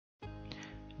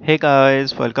Hey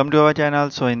guys, welcome to our channel.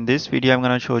 So in this video I'm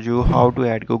gonna show you how to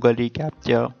add Google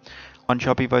ReCaptcha on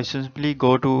Shopify. Simply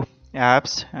go to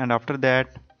apps and after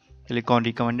that click on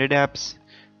recommended apps.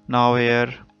 Now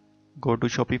here go to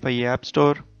Shopify App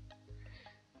Store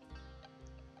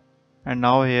and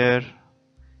now here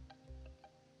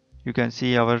you can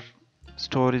see our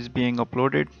store is being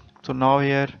uploaded. So now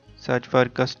here search for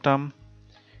custom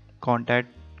contact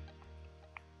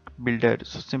builder.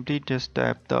 So simply just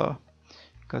tap the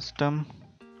custom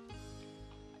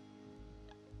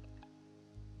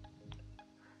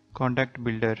contact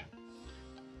builder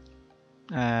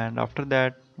and after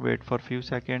that wait for few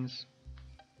seconds.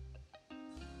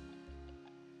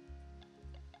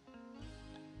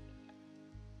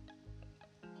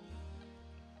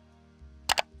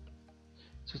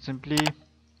 So simply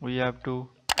we have to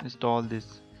install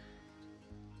this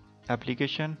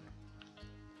application,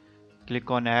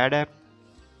 click on add app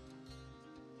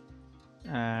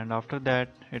and after that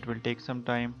it will take some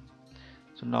time.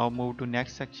 So now move to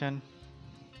next section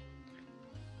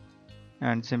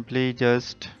and simply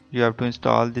just you have to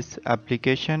install this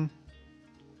application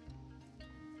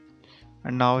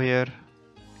and now here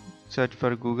search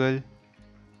for Google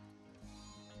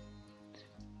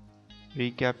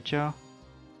ReCaptcha.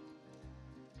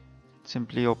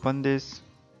 Simply open this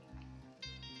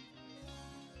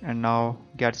and now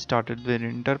get started with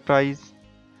enterprise.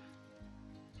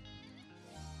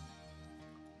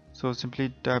 So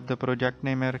simply type the project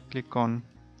name here, click on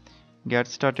get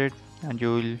started and you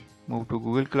will move to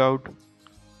Google Cloud.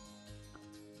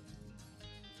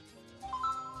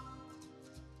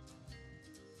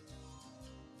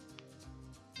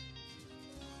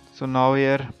 So now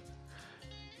here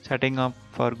setting up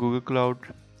for Google Cloud,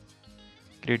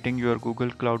 creating your Google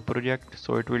Cloud project,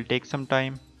 so it will take some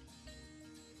time.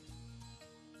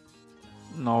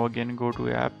 Now again go to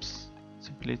apps,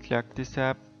 simply select this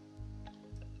app.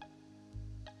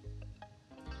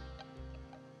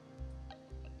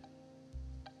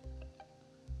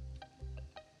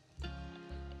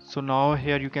 So now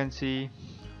here you can see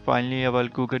finally our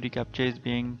Google ReCaptcha is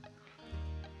being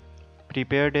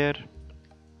prepared here.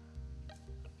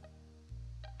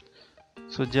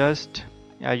 So just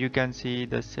as you can see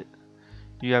this,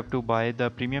 you have to buy the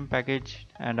premium package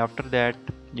and after that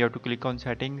you have to click on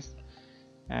settings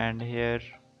and here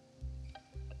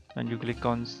when you click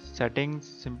on settings,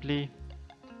 simply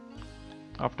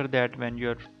after that when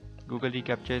your Google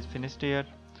ReCaptcha is finished here,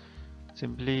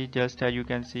 simply just as you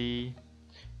can see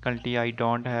currently I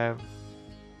don't have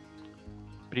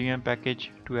premium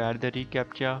package to add the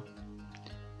ReCaptcha.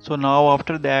 So now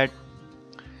after that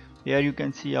here you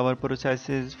can see our process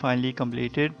is finally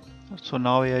completed. So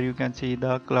now here you can see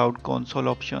the cloud console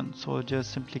option, so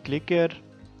just simply click here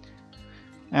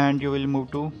and you will move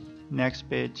to next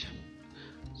page.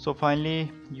 So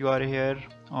finally you are here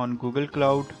on Google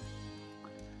Cloud.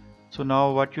 So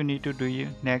now what you need to do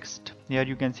next, here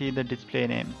you can see the display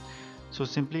name. So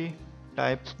simply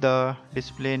type the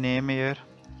display name here,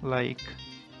 like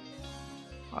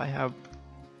I have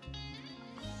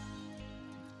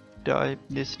typed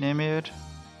this name here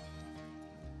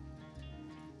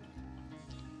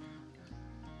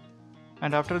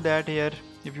and after that here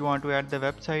if you want to add the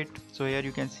website, so here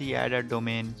you can see add a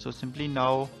domain. So simply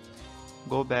now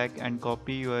go back and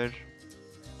copy your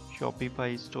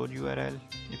Shopify store URL.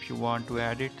 If you want to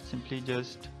add it, simply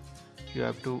just you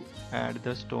have to add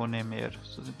the store name here.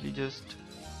 So simply just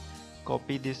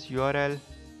copy this URL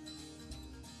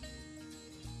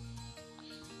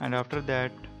and after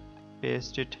that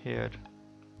paste it here.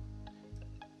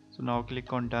 So now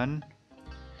click on done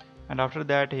and after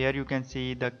that here you can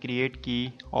see the create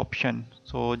key option.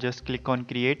 So just click on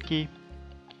create key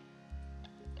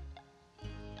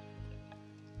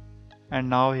and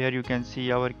now here you can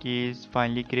see our key is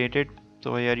finally created.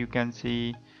 So here you can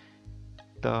see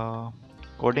the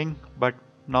coding, but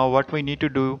now what we need to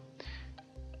do,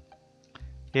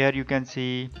 here you can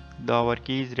see our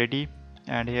key is ready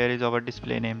and here is our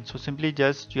display name. So simply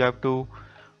just you have to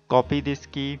copy this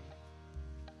key.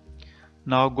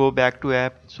 Now go back to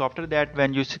app. So after that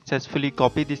when you successfully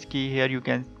copy this key, here you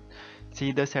can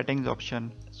see the settings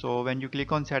option. So when you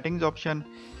click on settings option,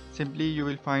 simply you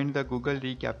will find the Google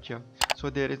ReCaptcha. So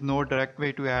there is no direct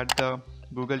way to add the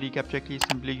Google ReCaptcha key.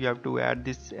 Simply you have to add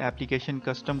this application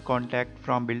custom contact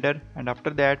from builder and after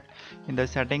that in the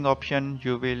setting option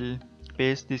you will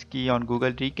paste this key on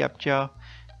Google ReCaptcha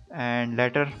and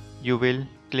later you will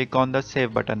click on the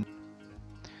save button.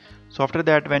 So after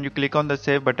that when you click on the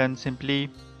save button, simply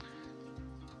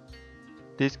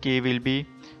this key will be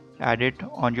added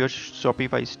on your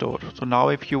Shopify store. So now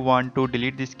if you want to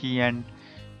delete this key and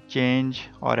change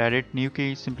or edit new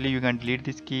key, simply you can delete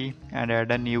this key and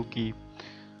add a new key.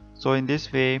 So in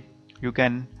this way you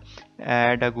can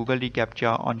add a Google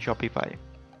ReCaptcha on Shopify.